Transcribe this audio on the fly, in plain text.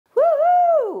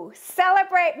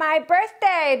Celebrate my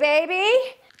birthday, baby!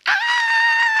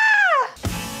 Ah!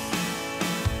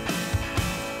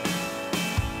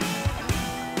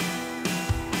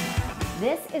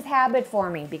 This is habit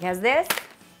forming because this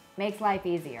makes life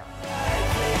easier.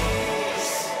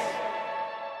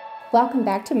 Welcome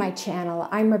back to my channel.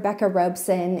 I'm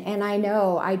Robeson, and I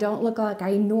know I don't look like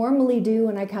I normally do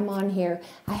when I come on here.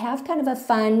 I have kind of a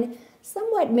fun,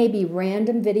 somewhat maybe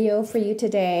random video for you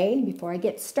today. Before I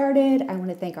get started, I want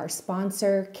to thank our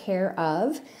sponsor, Care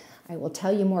Of. I will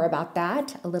tell you more about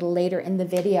that a little later in the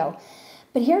video.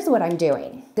 But here's what I'm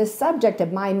doing. The subject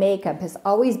of my makeup has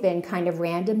always been kind of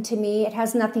random to me. It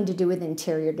has nothing to do with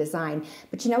interior design.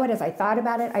 But you know what? As I thought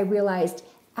about it, I realized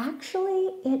actually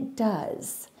it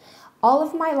does. All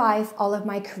of my life, all of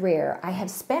my career, I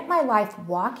have spent my life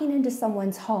walking into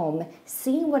someone's home,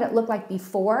 seeing what it looked like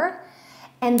before,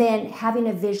 and then having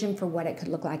a vision for what it could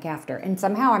look like after. And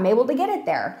somehow I'm able to get it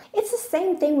there. It's the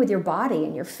same thing with your body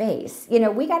and your face. You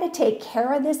know, we got to take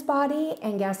care of this body,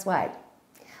 and guess what?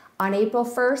 On April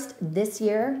 1st this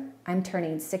year, I'm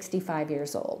turning 65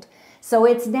 years old. So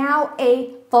it's now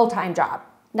a full-time job.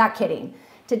 Not kidding.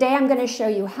 Today I'm going to show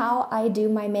you how I do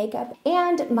my makeup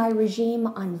and my regime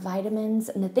on vitamins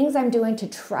and the things I'm doing to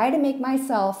try to make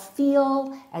myself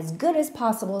feel as good as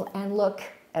possible and look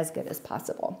as good as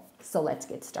possible. So let's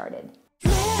get started.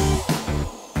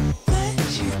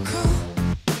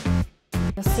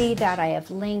 You'll see that I have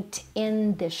linked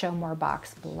in the Show More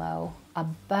box below a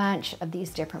bunch of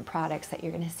these different products that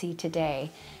you're going to see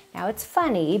today. Now it's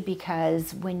funny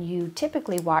because when you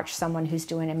typically watch someone who's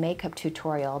doing a makeup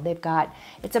tutorial,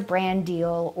 it's a brand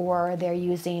deal or they're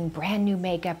using brand new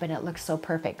makeup and it looks so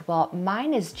perfect. Well,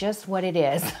 mine is just what it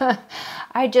is.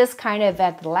 I just kind of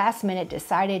at the last minute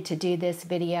decided to do this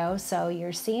video, so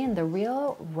you're seeing the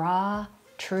real, raw,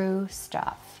 true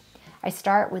stuff. I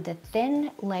start with a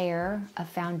thin layer of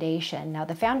foundation. Now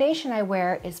the foundation I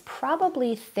wear is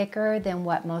probably thicker than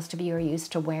what most of you are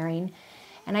used to wearing.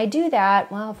 And I do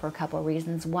that, well, for a couple of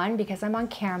reasons. One, because I'm on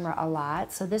camera a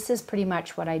lot, so this is pretty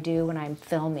much what I do when I'm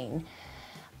filming.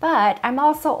 But I'm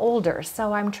also older,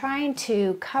 so I'm trying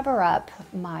to cover up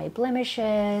my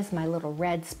blemishes, my little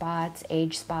red spots,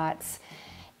 age spots.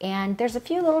 And there's a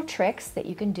few little tricks that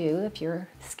you can do if your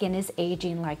skin is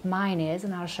aging like mine is,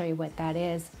 and I'll show you what that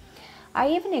is. I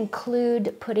even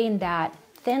include putting that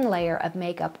thin layer of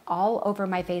makeup all over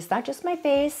my face, not just my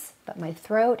face, but my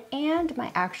throat and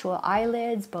my actual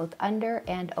eyelids, both under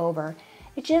and over.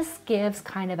 It just gives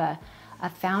kind of a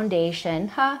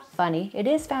foundation. Funny, it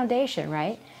is foundation,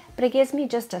 right? But it gives me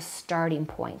just a starting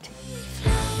point.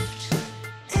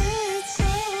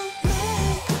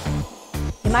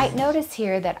 You might notice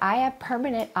here that I have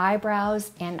permanent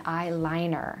eyebrows and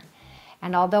eyeliner.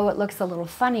 And although it looks a little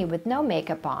funny with no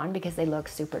makeup on because they look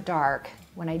super dark,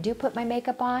 when I do put my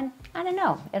makeup on, I don't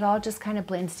know, it all just kind of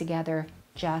blends together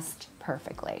just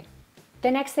perfectly. The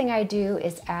next thing I do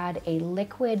is add a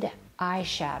liquid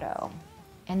eyeshadow.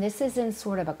 And this is in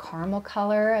sort of a caramel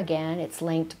color. Again, it's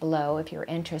linked below if you're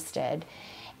interested.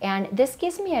 And this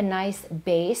gives me a nice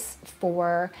base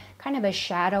for kind of a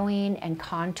shadowing and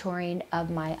contouring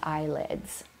of my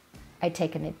eyelids. I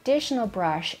take an additional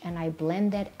brush and I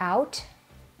blend that out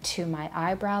to my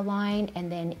eyebrow line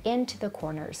and then into the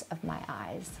corners of my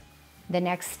eyes. The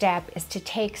next step is to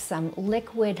take some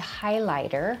liquid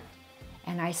highlighter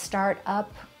and I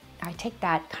take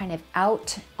that kind of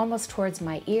out almost towards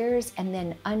my ears and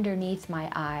then underneath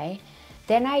my eye.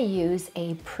 Then I use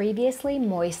a previously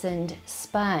moistened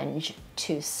sponge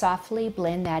to softly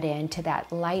blend that into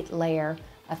that light layer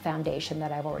of foundation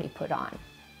that I've already put on.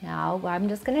 Now, I'm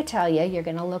just going to tell you, you're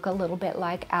going to look a little bit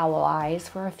like owl eyes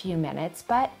for a few minutes,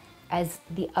 but as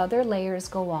the other layers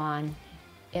go on,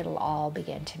 it'll all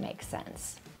begin to make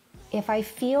sense. If I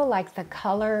feel like the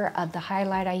color of the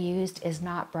highlight I used is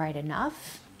not bright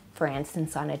enough, for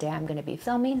instance, on a day I'm going to be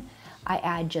filming, I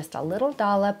add just a little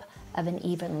dollop of an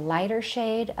even lighter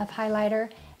shade of highlighter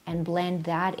and blend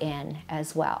that in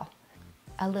as well.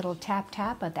 A little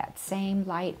tap of that same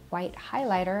light white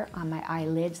highlighter on my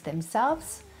eyelids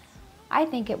themselves. I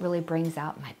think it really brings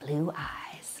out my blue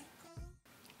eyes.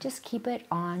 Just keep it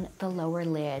on the lower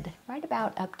lid, right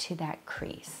about up to that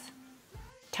crease.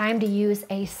 Time to use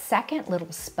a second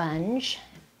little sponge.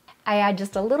 I add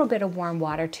just a little bit of warm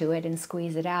water to it and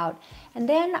squeeze it out. And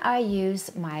then I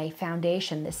use my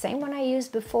foundation, the same one I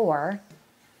used before,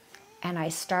 and I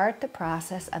start the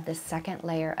process of the second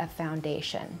layer of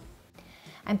foundation.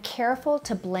 I'm careful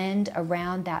to blend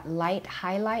around that light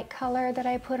highlight color that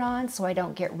I put on so I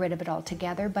don't get rid of it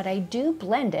altogether, but I do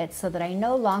blend it so that I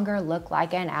no longer look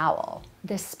like an owl.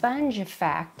 The sponge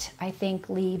effect, I think,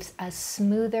 leaves a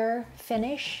smoother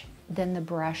finish than the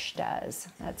brush does.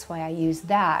 That's why I use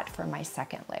that for my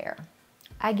second layer.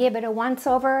 I give it a once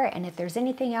over, and if there's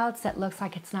anything else that looks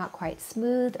like it's not quite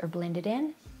smooth or blended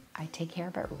in, I take care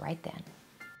of it right then.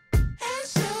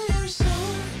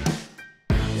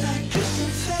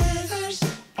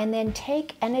 And then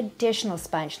take an additional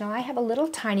sponge. Now I have a little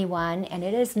tiny one and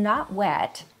it is not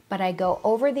wet, but I go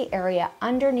over the area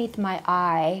underneath my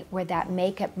eye where that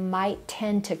makeup might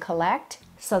tend to collect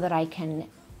so that I can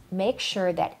make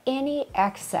sure that any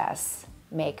excess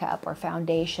makeup or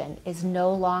foundation is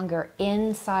no longer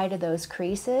inside of those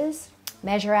creases.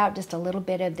 Measure out just a little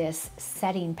bit of this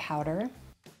setting powder.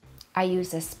 I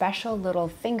use a special little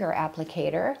finger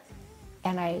applicator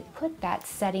and I put that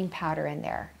setting powder in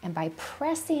there. And by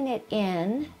pressing it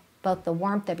in, both the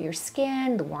warmth of your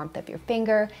skin, the warmth of your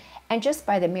finger, and just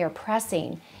by the mere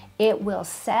pressing, it will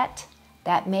set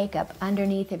that makeup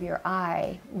underneath of your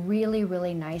eye really,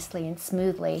 really nicely and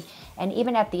smoothly. And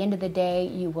even at the end of the day,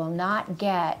 you will not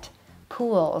get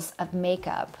pools of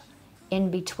makeup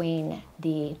in between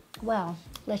the, well,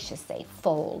 let's just say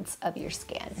folds of your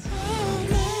skin.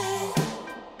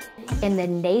 In the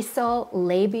nasal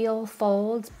labial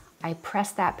folds, I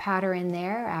press that powder in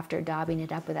there after daubing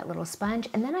it up with that little sponge,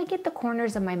 and then I get the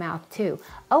corners of my mouth too.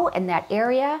 Oh, and that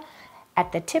area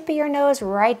at the tip of your nose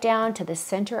right down to the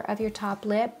center of your top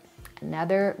lip,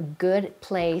 another good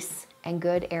place and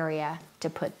good area to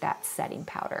put that setting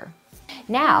powder.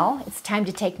 Now it's time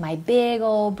to take my big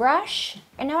old brush,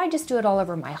 and now I just do it all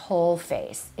over my whole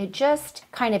face. It just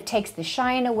kind of takes the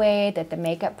shine away that the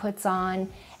makeup puts on,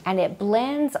 and it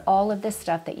blends all of the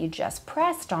stuff that you just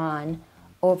pressed on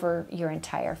over your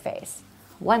entire face.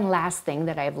 One last thing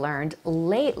that I've learned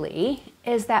lately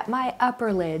is that my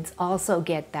upper lids also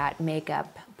get that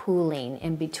makeup pooling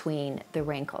in between the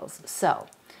wrinkles. So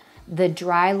the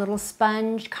dry little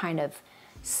sponge kind of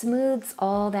smooths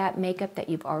all that makeup that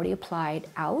you've already applied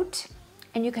out,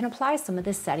 and you can apply some of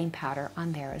the setting powder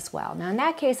on there as well. Now in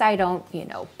that case, I don't,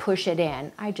 push it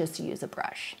in, I just use a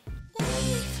brush.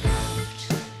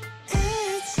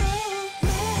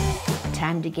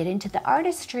 Time to get into the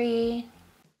artistry.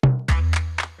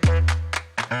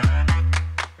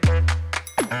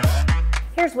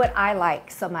 Here's what I like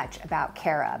so much about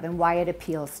Care of and why it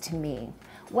appeals to me.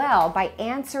 Well, by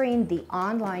answering the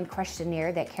online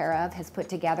questionnaire that Care of has put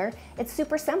together, it's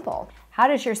super simple. How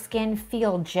does your skin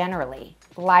feel generally?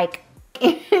 Like,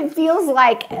 it feels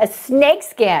like a snake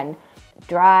skin.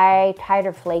 Dry, tight,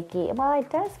 or flaky. Well,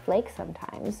 it does flake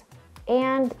sometimes.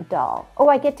 And dull. Oh,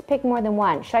 I get to pick more than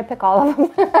one. Should I pick all of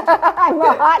them? I'm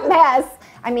a hot mess.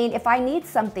 I mean, if I need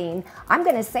something, I'm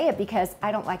gonna say it because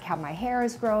I don't like how my hair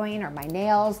is growing or my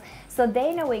nails. So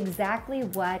they know exactly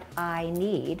what I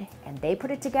need, and they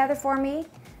put it together for me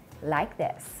like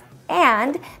this.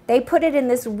 And they put it in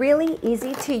this really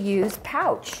easy to use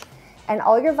pouch. And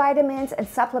all your vitamins and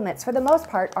supplements, for the most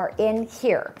part, are in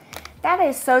here. That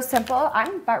is so simple.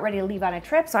 I'm about ready to leave on a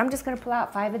trip, so I'm just gonna pull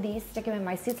out 5 of these, stick them in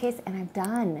my suitcase, and I'm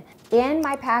done. In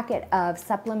my packet of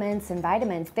supplements and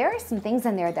vitamins, there are some things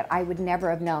in there that I would never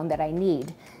have known that I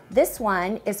need. This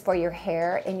one is for your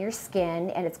hair and your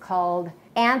skin, and it's called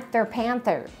Anther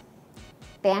Tantin.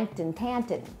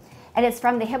 And it's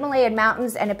from the Himalayan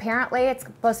mountains, and apparently it's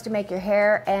supposed to make your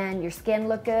hair and your skin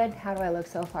look good. How do I look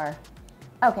so far?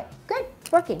 Okay, good,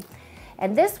 it's working.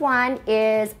 And this one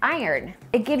is iron.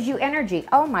 It gives you energy.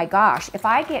 Oh my gosh, if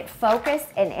I get focus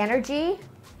and energy,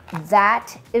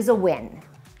 that is a win.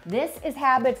 This is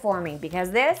habit forming because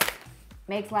this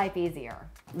makes life easier.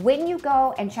 When you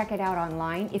go and check it out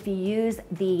online, if you use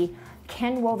the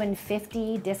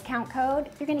KenWoven50 discount code,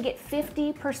 you're gonna get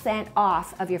 50%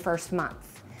 off of your first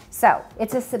month. So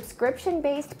it's a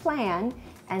subscription-based plan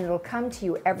and it'll come to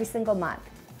you every single month.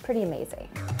 Pretty amazing.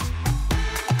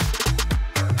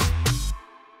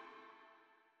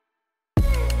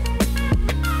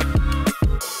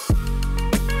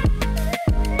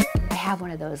 One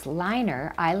of those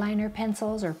eyeliner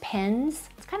pencils or pens.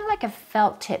 It's kind of like a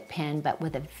felt tip pen, but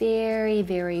with a very,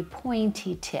 very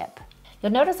pointy tip.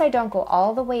 You'll notice I don't go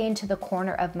all the way into the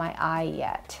corner of my eye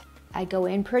yet. I go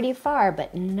in pretty far,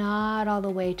 but not all the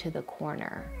way to the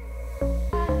corner.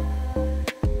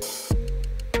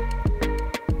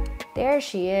 There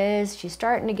she is. She's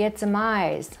starting to get some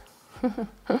eyes.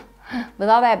 With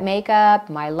all that makeup,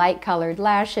 my light colored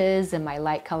lashes, and my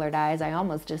light colored eyes, I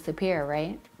almost disappear,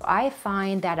 right? I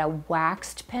find that a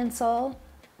waxed pencil,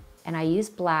 and I use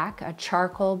black, a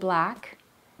charcoal black,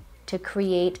 to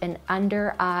create an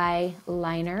under eye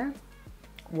liner,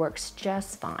 works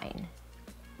just fine.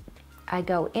 I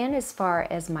go in as far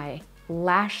as my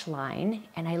lash line,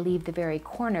 and I leave the very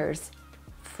corners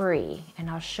free. And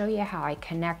I'll show you how I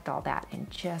connect all that in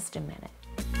just a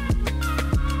minute.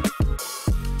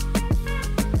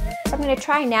 I'm going to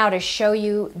try now to show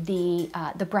you the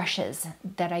brushes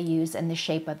that I use and the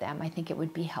shape of them. I think it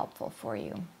would be helpful for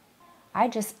you. I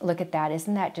just, look at that.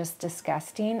 Isn't that just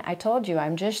disgusting? I told you,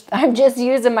 I'm just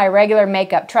using my regular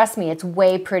makeup. Trust me, it's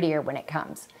way prettier when it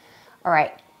comes. All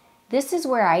right, this is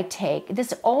where I take,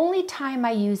 this is the only time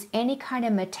I use any kind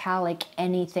of metallic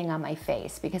anything on my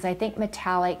face, because I think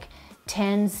metallic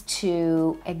tends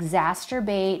to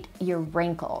exacerbate your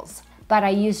wrinkles. But I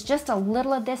use just a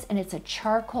little of this, and it's a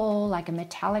charcoal, like a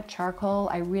metallic charcoal.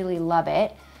 I really love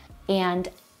it. And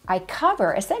I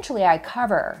cover, essentially I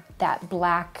cover that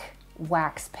black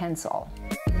wax pencil.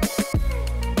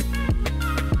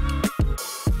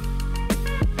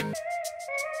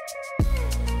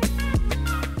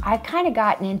 I've kind of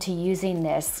gotten into using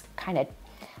this kind of,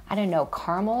 I don't know,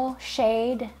 caramel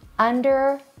shade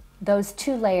under those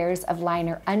 2 layers of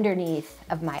liner underneath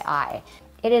of my eye.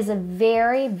 It is a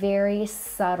very, very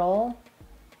subtle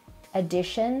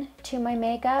addition to my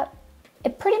makeup.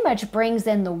 It pretty much brings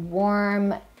in the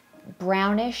warm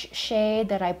brownish shade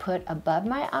that I put above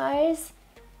my eyes.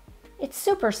 It's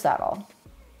super subtle.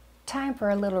 Time for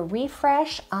a little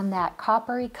refresh on that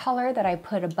coppery color that I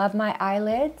put above my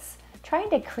eyelids,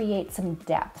 trying to create some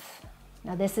depth.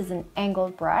 Now this is an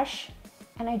angled brush,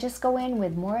 and I just go in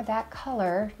with more of that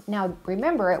color. Now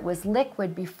remember, it was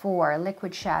liquid before,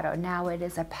 liquid shadow. Now it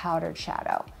is a powdered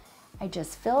shadow. I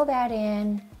just fill that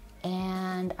in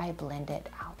and I blend it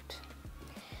out.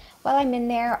 While I'm in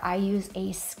there, I use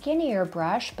a skinnier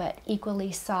brush, but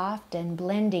equally soft and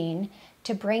blending,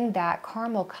 to bring that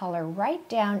caramel color right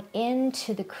down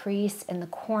into the crease in the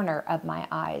corner of my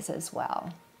eyes as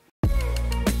well.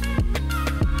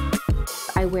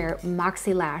 I wear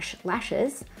Moxie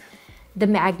lashes. The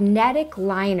magnetic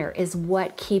liner is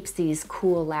what keeps these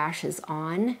cool lashes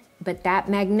on, but that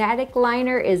magnetic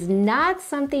liner is not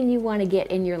something you want to get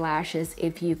in your lashes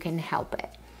if you can help it.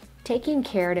 Taking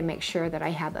care to make sure that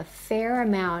I have a fair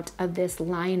amount of this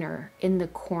liner in the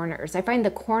corners. I find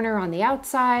the corner on the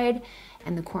outside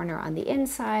and the corner on the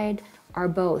inside are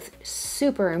both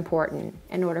super important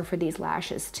in order for these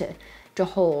lashes to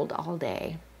hold all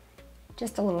day.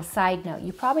 Just a little side note,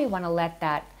 you probably want to let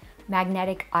that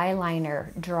magnetic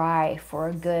eyeliner dry for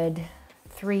a good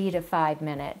 3 to 5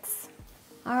 minutes.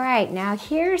 All right, now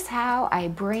here's how I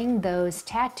bring those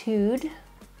tattooed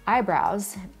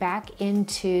eyebrows back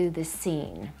into the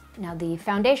scene. Now the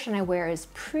foundation I wear is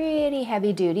pretty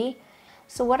heavy duty.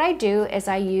 So what I do is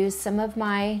I use some of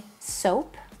my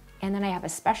soap, and then I have a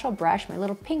special brush, my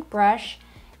little pink brush,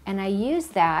 and I use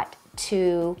that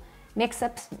to mix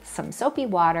up some soapy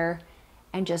water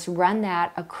and just run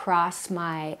that across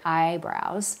my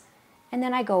eyebrows. And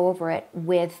then I go over it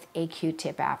with a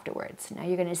Q-tip afterwards. Now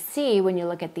you're gonna see when you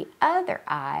look at the other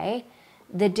eye,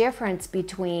 the difference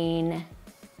between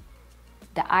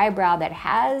the eyebrow that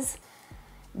has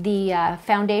the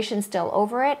foundation still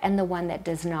over it and the one that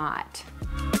does not.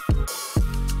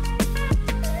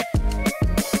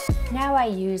 Now I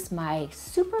use my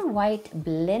super white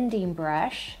blending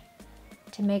brush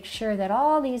to make sure that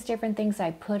all these different things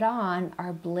I put on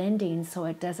are blending so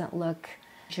it doesn't look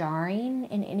jarring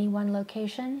in any one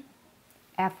location.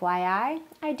 FYI,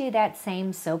 I do that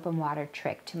same soap and water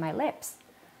trick to my lips,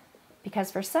 because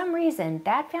for some reason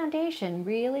that foundation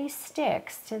really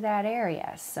sticks to that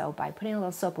area. So by putting a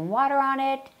little soap and water on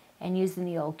it and using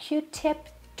the old Q-tip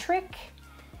trick,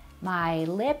 my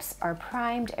lips are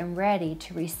primed and ready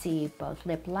to receive both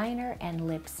lip liner and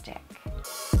lipstick.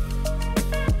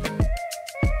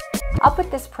 I'll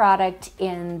put this product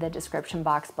in the description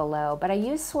box below, but I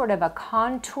use sort of a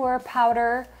contour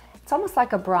powder. It's almost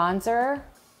like a bronzer,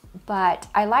 but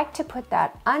I like to put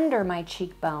that under my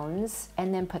cheekbones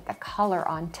and then put the color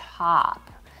on top,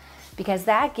 because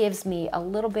that gives me a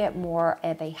little bit more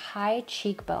of a high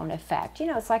cheekbone effect. You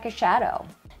know, it's like a shadow.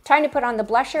 Time to put on the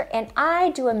blusher, and I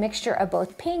do a mixture of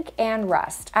both pink and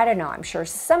rust. I don't know, I'm sure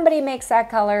somebody makes that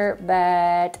color,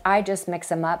 but I just mix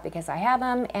them up because I have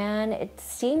them and it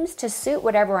seems to suit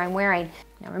whatever I'm wearing.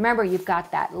 Now remember, you've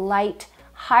got that light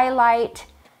highlight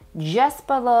just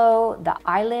below the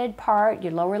eyelid part,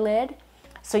 your lower lid.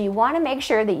 So you want to make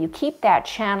sure that you keep that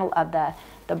channel of the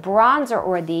bronzer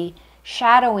or the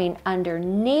shadowing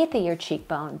underneath of your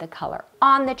cheekbone, the color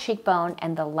on the cheekbone,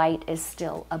 and the light is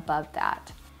still above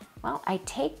that. Well, I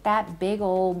take that big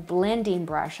old blending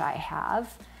brush I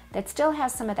have that still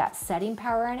has some of that setting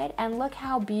power in it, and look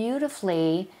how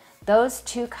beautifully those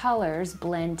two colors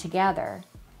blend together.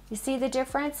 You see the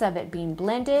difference of it being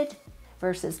blended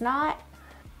versus not?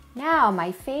 Now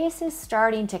my face is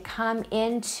starting to come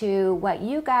into what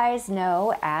you guys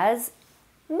know as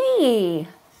me.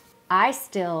 I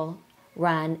still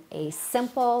run a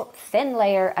simple, thin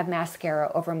layer of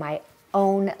mascara over my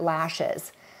own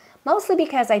lashes. Mostly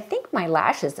because I think my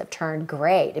lashes have turned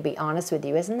gray, to be honest with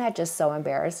you. Isn't that just so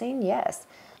embarrassing? Yes.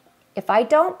 If I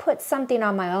don't put something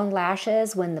on my own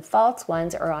lashes when the false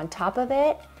ones are on top of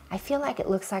it, I feel like it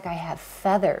looks like I have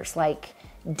feathers, like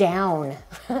down.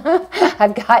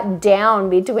 I've got down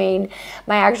between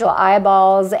my actual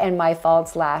eyeballs and my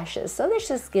false lashes. So this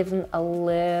just gives them a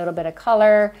little bit of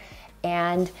color.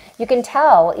 And you can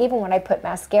tell, even when I put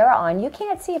mascara on, you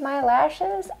can't see my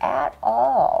lashes at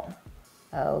all.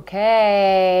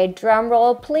 Okay, drum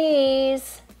roll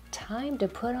please. Time to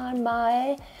put on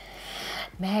my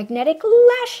magnetic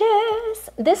lashes.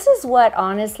 This is what,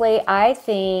 honestly, I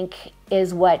think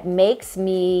is what makes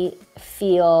me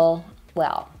feel,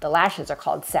 well, the lashes are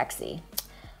called sexy,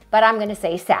 but I'm gonna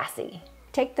say sassy.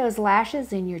 Take those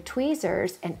lashes in your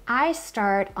tweezers and I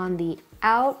start on the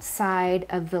outside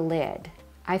of the lid.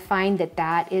 I find that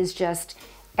that is just,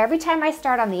 every time I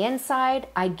start on the inside,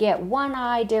 I get one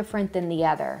eye different than the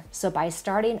other. So by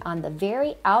starting on the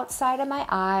very outside of my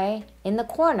eye in the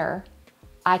corner,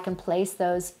 I can place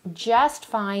those just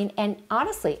fine. And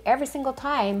honestly, every single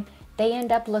time, they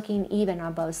end up looking even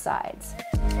on both sides.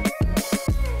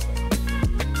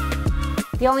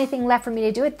 The only thing left for me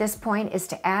to do at this point is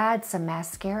to add some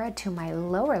mascara to my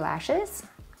lower lashes.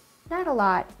 Not a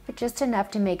lot, but just enough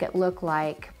to make it look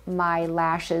like my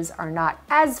lashes are not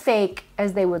as fake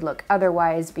as they would look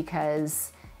otherwise,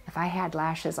 because if I had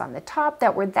lashes on the top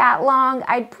that were that long,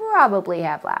 I'd probably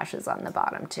have lashes on the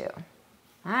bottom too.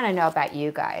 I don't know about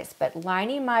you guys, but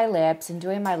lining my lips and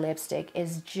doing my lipstick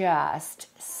is just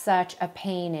such a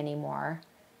pain anymore.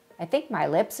 I think my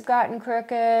lips have gotten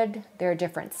crooked. They're a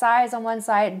different size on one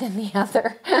side than the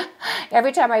other.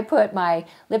 Every time I put my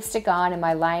lipstick on and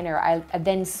my liner, I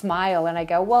then smile and I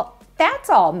go, well, that's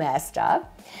all messed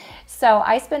up. So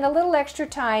I spend a little extra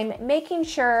time making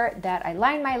sure that I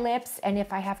line my lips, and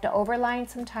if I have to overline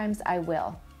sometimes, I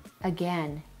will.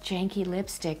 Again, janky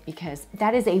lipstick because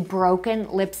that is a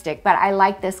broken lipstick, but I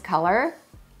like this color.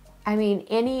 I mean,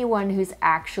 anyone who's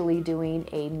actually doing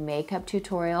a makeup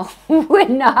tutorial would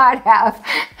not have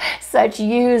such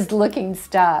used looking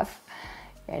stuff.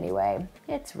 Anyway,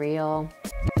 it's real.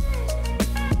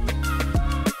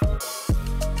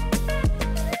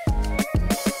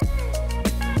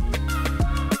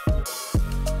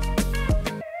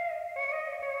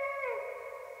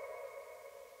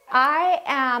 I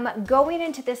am going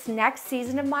into this next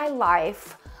season of my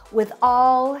life with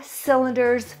all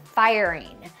cylinders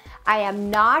firing. I am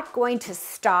not going to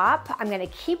stop. I'm gonna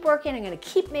keep working. I'm gonna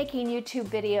keep making YouTube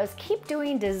videos, keep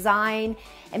doing design,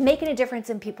 and making a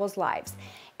difference in people's lives.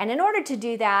 And in order to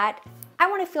do that, I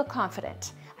wanna feel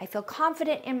confident. I feel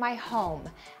confident in my home.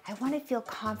 I wanna feel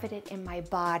confident in my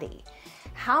body.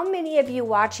 How many of you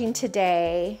watching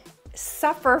today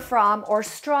suffer from or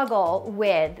struggle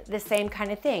with the same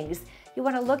kind of things? You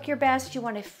want to look your best, you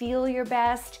want to feel your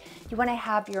best, you want to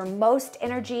have your most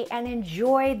energy and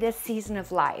enjoy this season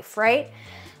of life, right?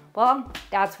 Well,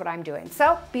 that's what I'm doing.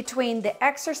 So between the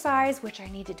exercise, which I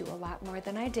need to do a lot more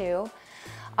than I do,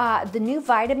 the new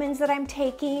vitamins that I'm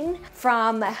taking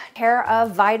from Hair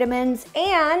of Vitamins,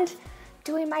 and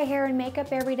doing my hair and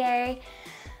makeup every day,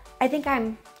 I think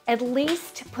I'm at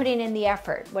least putting in the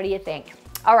effort. What do you think?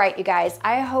 All right, you guys,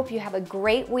 I hope you have a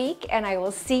great week, and I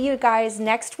will see you guys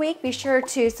next week. Be sure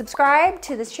to subscribe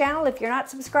to this channel if you're not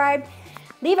subscribed.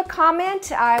 Leave a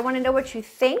comment. I want to know what you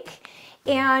think.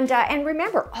 And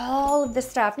remember, all of the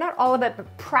stuff, not all of it,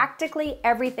 but practically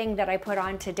everything that I put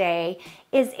on today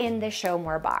is in the Show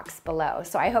More box below.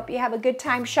 So I hope you have a good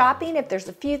time shopping. If there's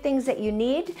a few things that you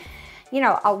need, you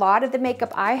know, a lot of the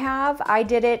makeup I have, I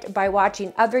did it by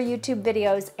watching other YouTube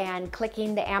videos and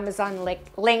clicking the Amazon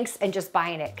links and just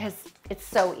buying it because it's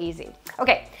so easy.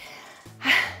 Okay,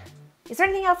 is there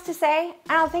anything else to say?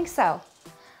 I don't think so.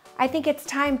 I think it's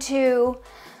time to,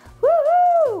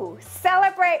 woohoo,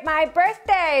 celebrate my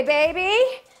birthday, baby.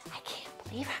 I can't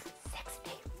believe I'm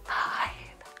 65.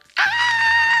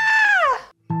 Ah!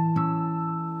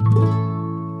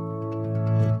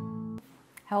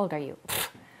 How old are you?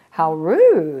 How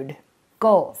rude.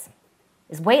 Goals.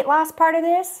 Is weight loss part of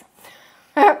this?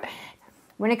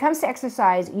 When it comes to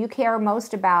exercise, you care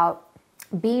most about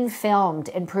being filmed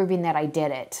and proving that I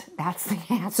did it. That's the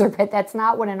answer, but that's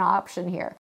not what an option here.